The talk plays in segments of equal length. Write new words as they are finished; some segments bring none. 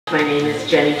My name is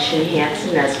Jenny Chin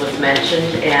Hansen, as was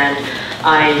mentioned, and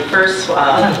I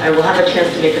will have a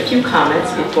chance to make a few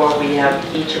comments before we have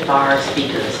each of our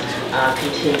speakers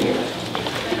continue.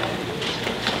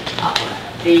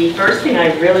 The first thing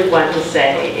I really want to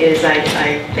say is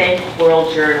I thank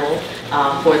World Journal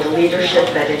for the leadership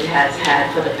that it has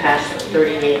had for the past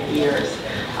 38 years.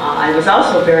 I was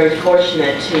also very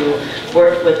fortunate to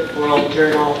work with World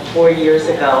Journal 4 years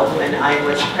ago when I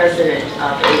was president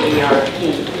of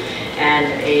AARP, and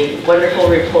a wonderful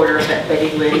reporter,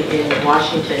 Betty Lynn in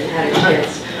Washington, had a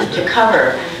chance to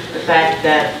cover the fact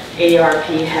that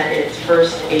AARP had its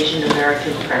first Asian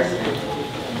American president.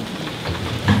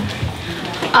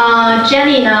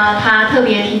 Jenny 呢，她特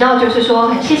别提到，就是说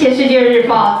很谢谢《世界日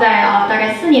报》在大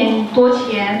概4年多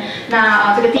前，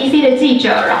那这个 DC 的记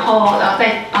者，然后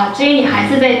在Jenny 还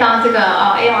是在当这个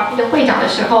AARP 的会长的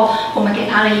时候，我们给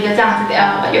她了一个这样子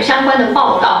的有相关的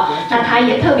报道。那她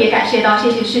也特别感谢到，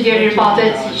谢谢《世界日报》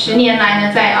这几十年来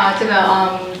呢，在这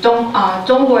个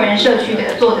中国人社区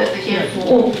的做的这些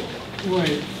服务。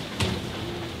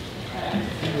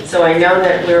So I know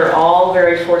that we're all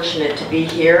very fortunate to be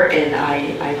here, and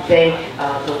I thank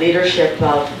the leadership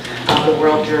of the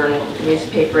World Journal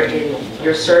newspaper in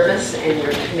your service and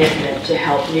your commitment to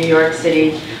help New York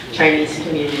City Chinese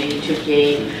community to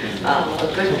gain a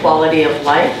good quality of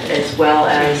life as well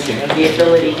as the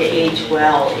ability to age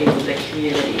well in the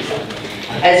community.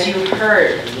 As you've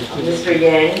heard, Mr.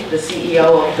 Yang, the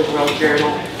CEO of the World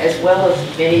Journal, as well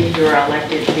as many of your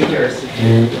elected leaders,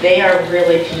 they are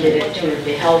really committed to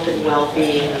the health and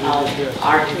well-being of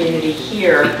our community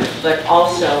here, but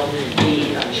also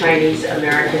the Chinese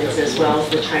Americans as well as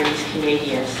the Chinese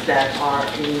Canadians that are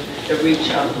in the reach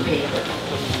of the paper.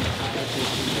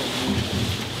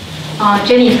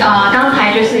 Jenny 刚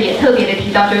才就是也特别的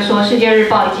提到，就是说《世界日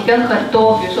报》以及跟很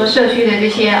多比如说社区的这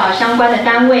些相关的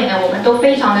单位呢，我们都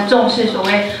非常的重视所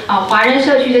谓华人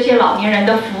社区这些老年人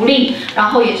的福利，然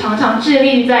后也常常致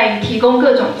力于在于提供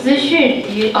各种资讯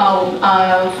以及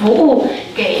服务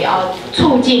给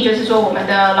促进，就是说我们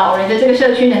的老人的这个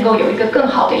社区能够有一个更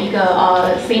好的一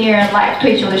个senior life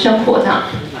退休的生活这样。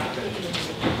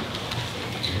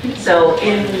So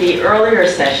in the earlier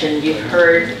session, you've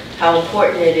heard how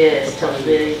important it is to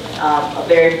live a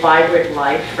very vibrant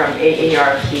life from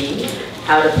AARP,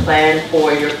 how to plan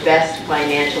for your best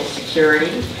financial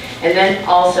security, and then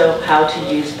also how to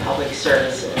use public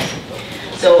services.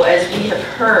 So as we have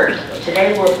heard,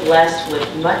 today we're blessed with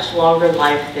much longer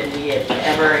life than we have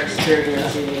ever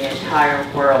experienced in the entire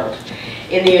world.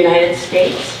 In the United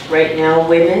States, right now,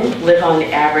 women live on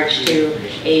average to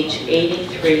age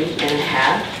 83 and a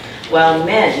half, while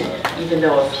men, even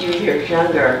though a few years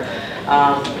younger,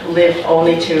 live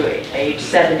only to age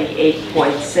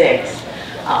 78.6.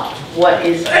 What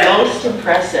is most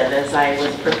impressive as I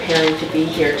was preparing to be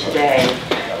here today,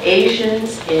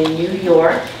 Asians in New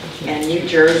York and New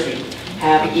Jersey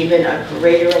have even a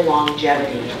greater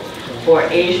longevity. For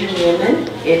Asian women,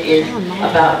 it is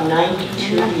about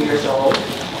 92 years old,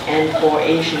 and for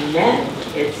Asian men,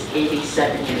 it's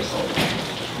 87 years old.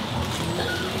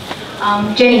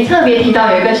 Jenny 特别提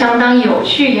到有一个相当有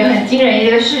趣也很惊人的一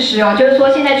个事实哦，就是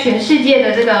说现在全世界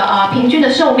的这个平均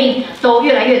的寿命都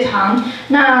越来越长。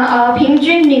那平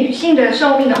均女性的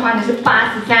寿命的话呢是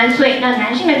83岁，那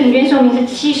男性的平均寿命是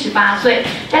78岁。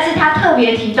但是他特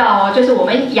别提到哦，就是我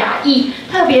们亚裔，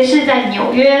特别是在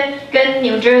纽约跟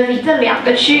New Jersey 这2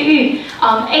个区域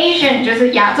，Asian 就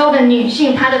是亚洲的女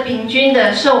性，她的平均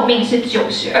的寿命是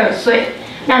92岁。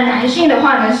那男性的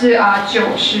话呢是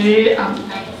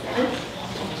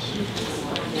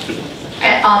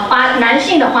男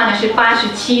性的话呢是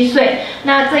87岁，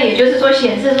那这也就是说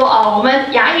显示说我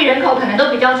们亚裔人口可能都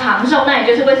比较长寿，那也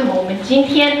就是为什么我们今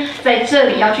天在这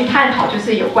里要去探讨，就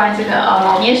是有关这个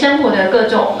老年生活的各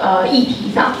种议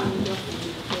题上。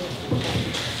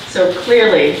So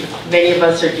clearly, many of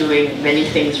us are doing many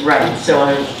things right, so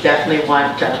I definitely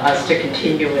want us to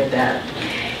continue with that.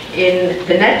 In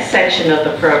the next section of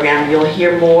the program, you'll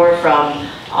hear more from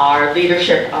our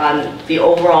leadership on the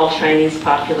overall Chinese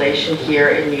population here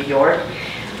in New York,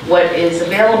 what is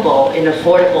available in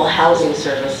affordable housing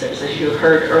services. As you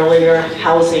heard earlier,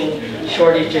 housing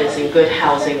shortages and good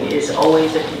housing is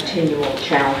always a continual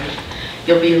challenge.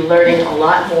 You'll be learning a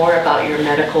lot more about your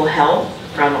medical health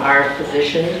from our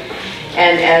physician,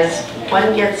 and as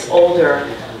one gets older,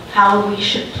 how we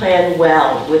should plan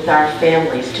well with our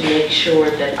families to make sure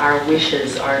that our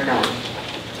wishes are known.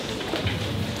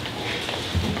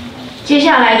 接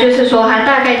下来就是说，还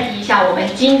大概提一下我们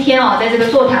今天在这个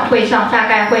座谈会上大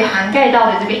概会涵盖到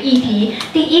的这个议题。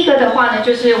第一个的话呢，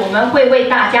就是我们会为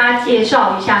大家介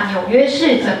绍一下纽约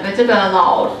市整个这个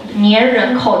老年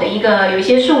人口的有一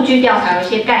些数据调查，有一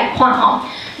些概况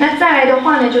那再来的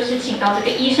话呢，就是请到这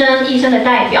个医生的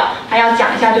代表，还要讲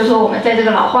一下，就是说我们在这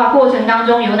个老化过程当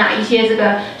中有哪一些这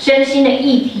个身心的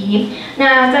议题。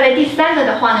那再来第三个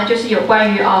的话呢，就是有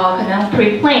关于可能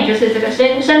pre-plan， 就是这个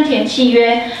生前契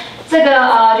约。这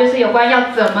个就是有关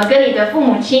要怎么跟你的父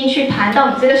母亲去谈到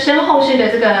你这个身后事的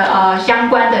这个相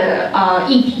关的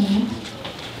议题。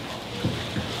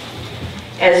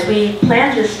As we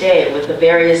planned this day with the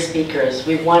various speakers,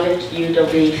 we wanted you to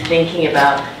leave thinking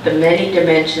about the many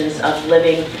dimensions of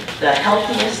living the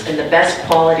healthiest and the best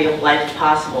quality of life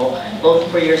possible, both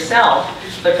for yourself,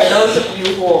 but for those of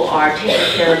you who are taking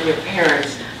care of your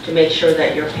parents, to make sure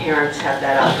that your parents have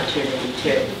that opportunity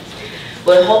too.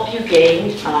 We hope you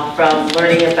gain from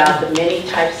learning about the many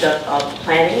types of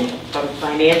planning, from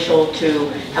financial to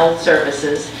health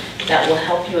services, that will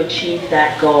help you achieve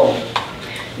that goal.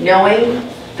 Knowing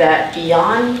that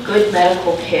beyond good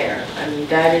medical care, I mean,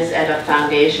 that is at a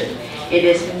foundation, it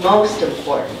is most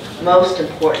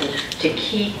important to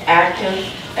keep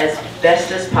active as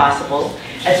best as possible,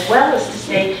 as well as to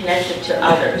stay connected to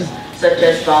others, such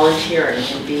as volunteering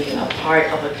and being a part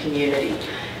of a community.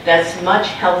 That's much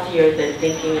healthier than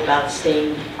thinking about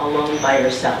staying alone by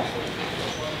yourself.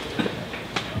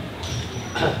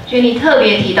 Jenny 特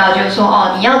别提到，就是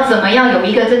说你要怎么样有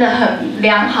一个真的很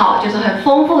良好，就是很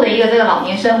丰富的一个这个老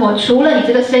年生活。除了你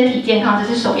这个身体健康，这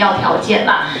是首要条件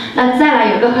啦。那再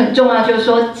来有一个很重要，就是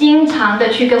说经常的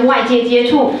去跟外界接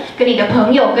触，跟你的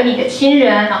朋友、跟你的亲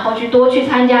人，然后多去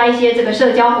参加一些这个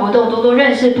社交活动，多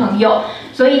认识朋友。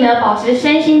所以呢，保持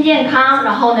身心健康，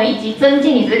然后呢，以及增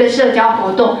进你这个社交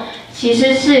活动，其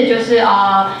实是就是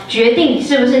决定你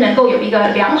是不是能够有一个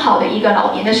良好的一个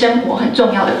老年的生活很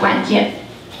重要的关键。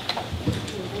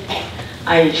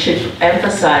I should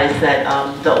emphasize that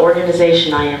the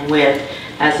organization I am with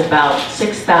has about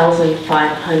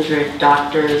 6,500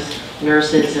 doctors,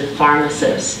 nurses, and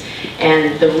pharmacists.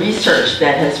 And the research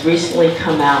that has recently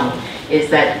come out is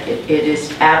that it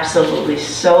is absolutely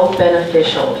so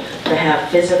beneficial to have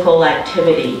physical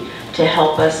activity to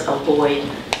help us avoid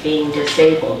being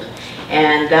disabled.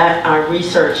 And that our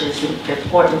research is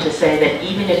important to say that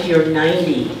even if you're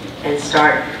 90 and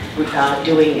start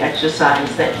doing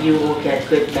exercise, that you will get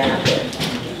good benefit.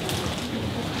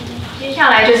 接下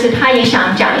来就是他也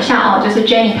想讲一下就是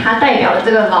Jenny 她代表的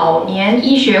这个老年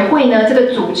医学会呢，这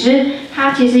个组织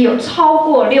它其实有超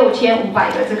过6500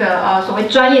个这个所谓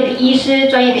专业的医师、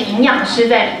专业的营养师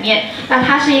在里面。那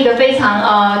它是一个非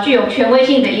常具有权威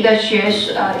性的一个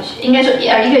应该说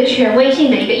一个权威性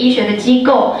的一个医学的机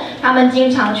构。他们经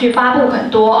常去发布很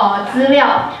多资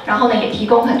料，然后呢也提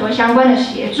供很多相关的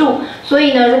协助。所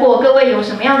以呢，如果各位有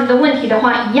什么样子的问题的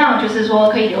话，一样就是说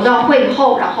可以留到会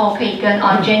后，然后可以跟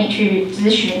Jenny 去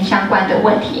咨询相关的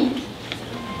问题。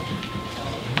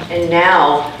And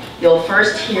now, you'll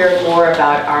first hear more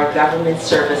about our government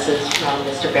services from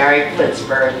Mr. Barry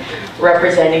Klitzberg,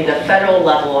 representing the federal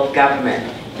level of government.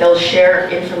 He'll share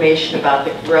information about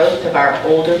the growth of our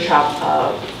older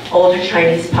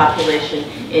Chinese population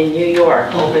in New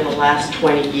York over the last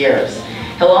 20 years.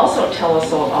 He'll also tell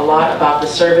us a lot about the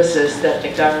services that the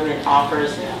government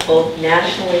offers both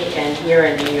nationally and here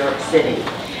in New York City.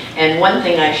 And one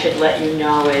thing I should let you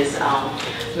know is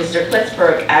Mr.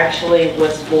 Klitzberg actually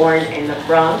was born in the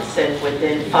Bronx and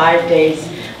within 5 days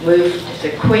moved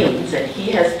to Queens, and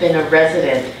he has been a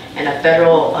resident and a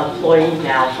federal employee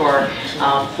now for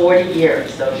 40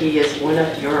 years, so he is one of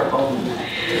your own.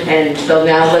 And so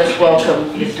now let's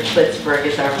welcome Mr. Klitzberg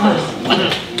as our first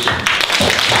speaker.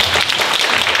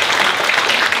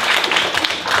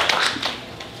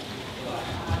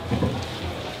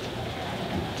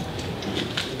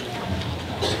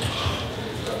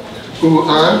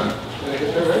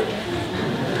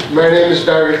 My name is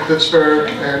Barry Klitzberg,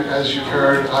 and as you've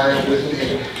heard, I am with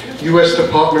the U.S.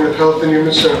 Department of Health and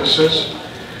Human Services.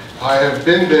 I have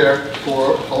been there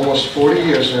for almost 40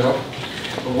 years now,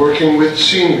 working with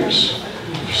seniors,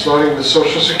 starting with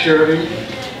Social Security,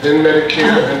 then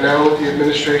Medicare, and now with the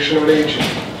Administration on Aging.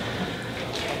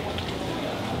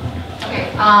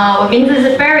 我名字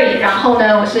是 Barry， 然后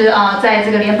呢，我是在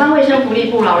这个联邦卫生福利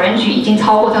部老人局已经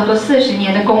超过差不多40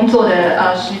年的工作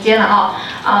的时间了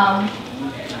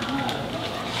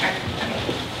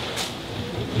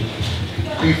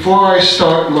Before I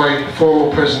start my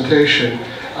formal presentation,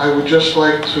 I would just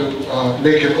like to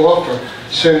make an offer.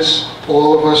 Since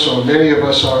all of us, or many of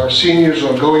us, are seniors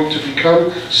or going to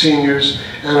become seniors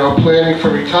and are planning for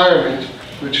retirement,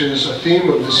 which is a theme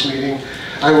of this meeting,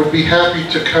 I would be happy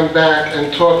to come back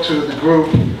and talk to the group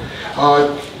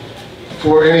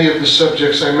for any of the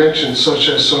subjects I mentioned, such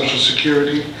as Social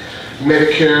Security,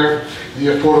 Medicare,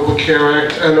 the Affordable Care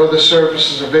Act, and other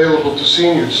services available to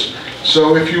seniors.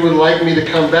 So if you would like me to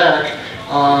come back,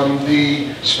 the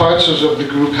sponsors of the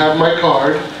group have my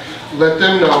card. Let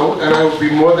them know, and I would be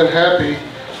more than happy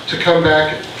to come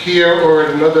back here or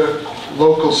at another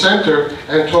local center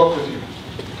and talk with you.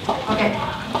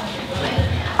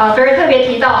 OK。Barry 特别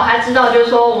提到，他知道就是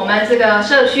说我们这个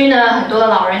社区呢，很多的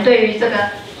老人对于这个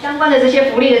相关的这些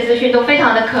福利的资讯都非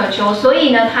常的渴求，所以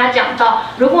呢，他讲到，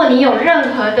如果你有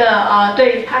任何的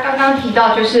对于他刚刚提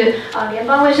到就是联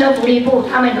邦卫生福利部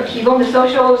他们有提供的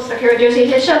Social Security 就是一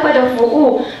些社会的服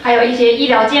务，还有一些医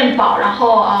疗健保，然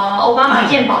后奥巴马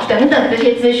健保等等这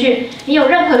些资讯，你有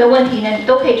任何的问题呢，你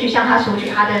都可以去向他索取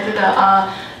他的这个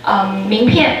名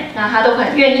片，那他都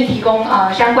很愿意提供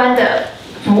相关的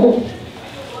服务。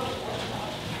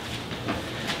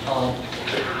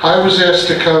I was asked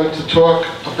to come to talk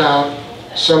about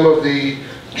some of the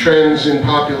trends in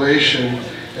population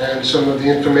and some of the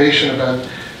information about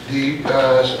the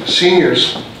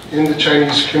seniors in the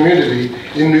Chinese community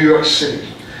in New York City.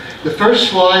 The first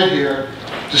slide here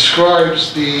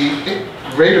describes the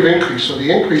rate of increase, or the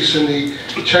increase in the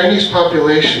Chinese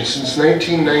population since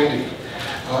 1990.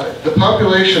 The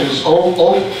population has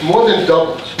more than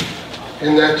doubled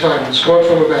in that time. It's gone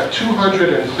from about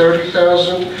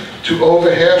 230,000 to over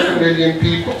 500,000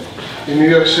 people in New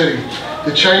York City.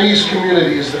 The Chinese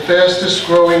community is the fastest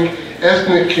growing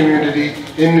ethnic community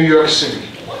in New York City.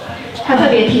 他特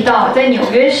别提到，在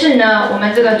纽约市呢，我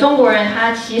们这个中国人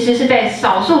他其实是在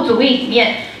少数族裔里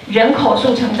面人口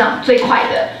数成长最快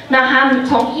的。那他们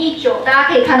从大家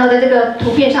可以看到，在这个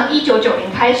图片上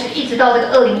，1990开始，一直到这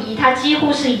个2001，它几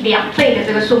乎是以2倍的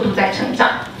这个速度在成长。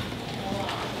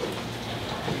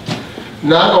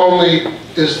Not only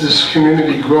is this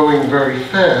community growing very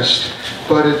fast,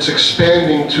 but it's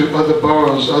expanding to other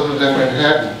boroughs other than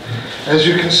Manhattan. As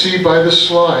you can see by the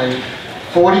slide,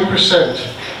 40%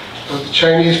 of the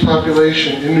Chinese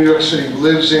population in New York City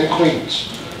lives in Queens.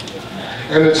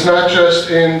 And it's not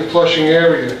just in the Flushing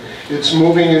area, it's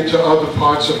moving into other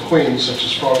parts of Queens, such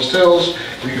as Forest Hills,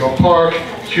 Rego Park,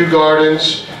 Kew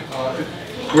Gardens,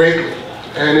 greatly.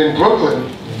 And in Brooklyn,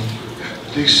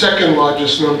 the second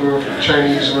largest number of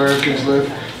Chinese Americans live,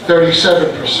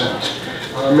 37%.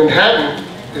 Manhattan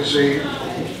is a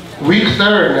weak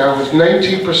third now, with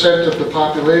 19% of the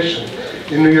population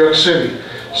in New York City.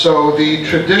 So the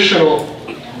traditional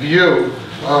view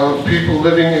of people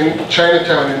living in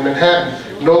Chinatown in Manhattan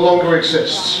no longer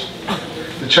exists.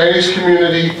 The Chinese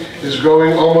community is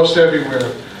growing almost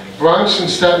everywhere. Bronx and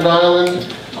Staten Island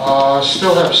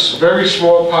still have very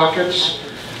small pockets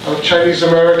of Chinese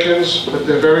Americans, but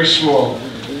they're very small.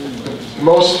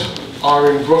 Most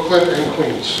are in Brooklyn and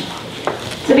Queens.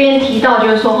 这边提到就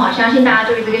是说相信大家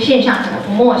对这个现象可能不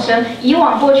陌生。以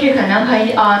往过去可能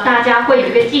大家会有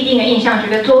一个既定的印象，觉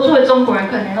得多数的中国人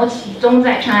可能都集中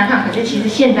在 Chinatown， 可是其实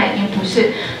现在已经不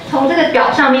是。从这个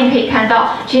表上面可以看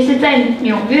到，其实，在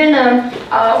纽约呢，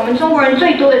我们中国人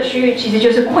最多的区域其实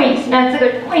就是 Queens。那这个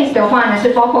Queens 的话呢，是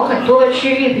包括很多个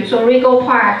区域，比如说 Rego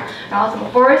Park， 然后什么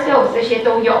Forest Hills 这些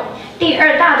都有。第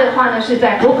二大的话呢是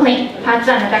在 Brooklyn， 它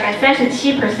占了大概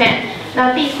37%。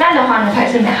那第三的话呢才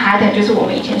是 Manhattan， 就是我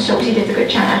们以前熟悉的这个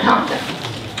Chinatown 的。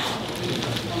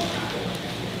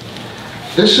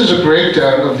This is a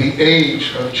breakdown of the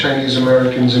age of Chinese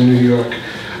Americans in New York.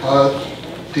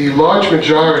 The large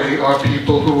majority are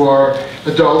people who are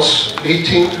adults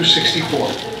 18 through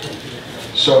 64.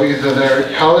 So either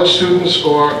they're college students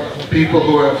or people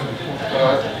who have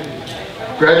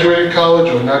graduated college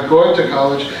or not going to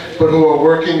college, but who are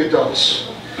working adults.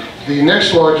 The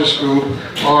next largest group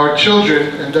are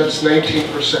children, and that's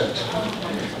 19%.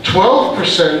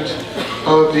 12%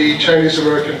 of the Chinese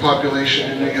American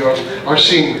population in New York are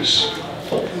seniors,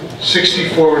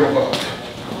 64 and above.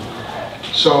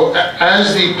 So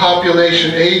as the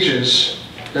population ages,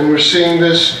 and we're seeing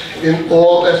this in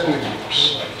all ethnic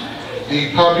groups, the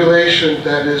population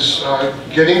that is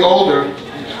getting older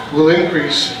will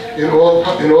increase in all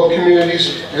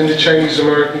communities, and the Chinese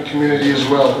American community as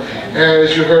well. And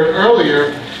as you heard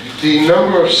earlier, the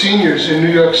number of seniors in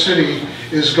New York City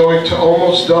is going to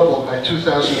almost double by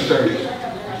 2030.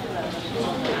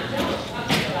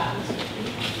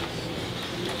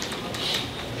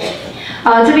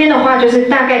 这边的话就是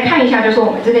大概看一下，就是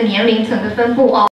我们这个年龄层的分布哦。